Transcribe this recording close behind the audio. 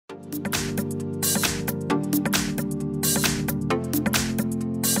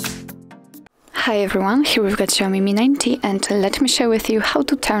Hi everyone, here we've got Xiaomi Mi 90 and let me share with you how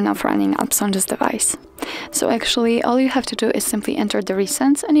to turn off running apps on this device. So actually all you have to do is simply enter the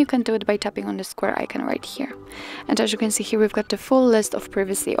recents, and you can do it by tapping on the square icon right here. And as you can see here, we've got the full list of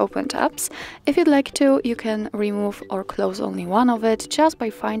previously opened apps. If you'd like to, you can remove or close only one of it just by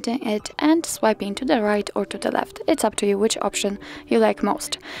finding it and swiping to the right or to the left. It's up to you which option you like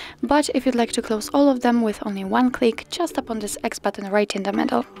most. But if you'd like to close all of them with only one click, just tap on this X button right in the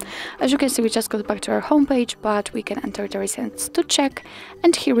middle. As you can see, we just got back to our homepage, but we can enter the recents to check,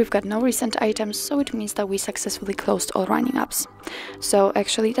 and here we've got no recent items, so it means that we successfully closed all running apps. So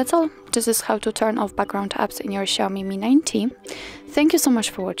actually that's all. This is how to turn off background apps in your Xiaomi Mi 90. Thank you so much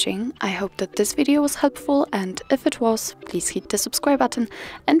for watching. I hope that this video was helpful, and if it was, please hit the subscribe button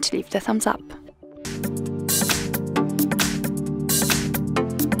and leave the thumbs up.